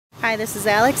Hi, this is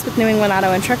Alex with New England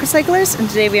Auto and Truck Recyclers, and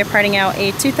today we are parting out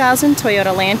a 2000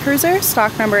 Toyota Land Cruiser,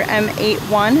 stock number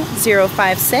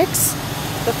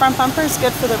M81056. The front bumper is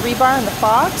good for the rebar and the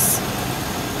fogs.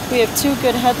 We have two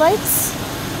good headlights.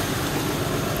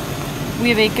 We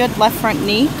have a good left front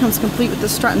knee, comes complete with the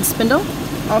strut and spindle.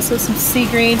 Also some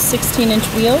C-grade 16-inch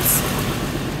wheels.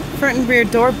 Front and rear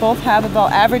door both have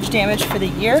about average damage for the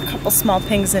year, a couple small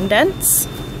pings and dents.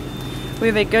 We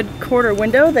have a good quarter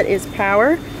window that is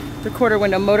power. The quarter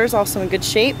window motor is also in good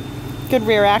shape. Good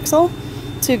rear axle,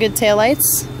 two good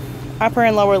taillights, upper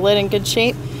and lower lid in good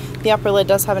shape. The upper lid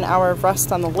does have an hour of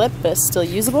rust on the lip, but is still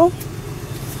usable.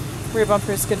 Rear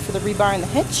bumper is good for the rebar and the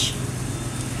hitch.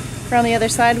 Around the other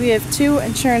side we have two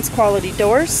insurance quality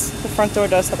doors. The front door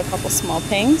does have a couple small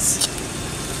pings.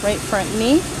 Right front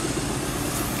knee.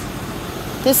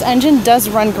 This engine does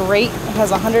run great. It has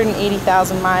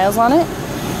 180,000 miles on it.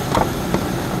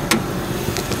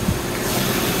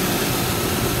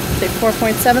 A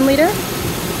 4.7 liter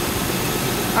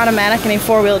automatic and a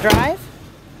four-wheel drive.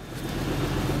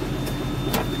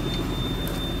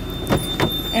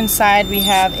 Inside we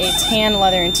have a tan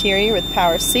leather interior with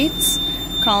power seats.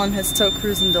 Column has tow,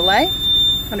 cruise, and delay.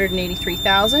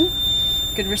 183,000.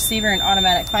 Good receiver and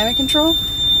automatic climate control.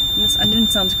 And this engine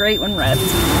sounds great when revved.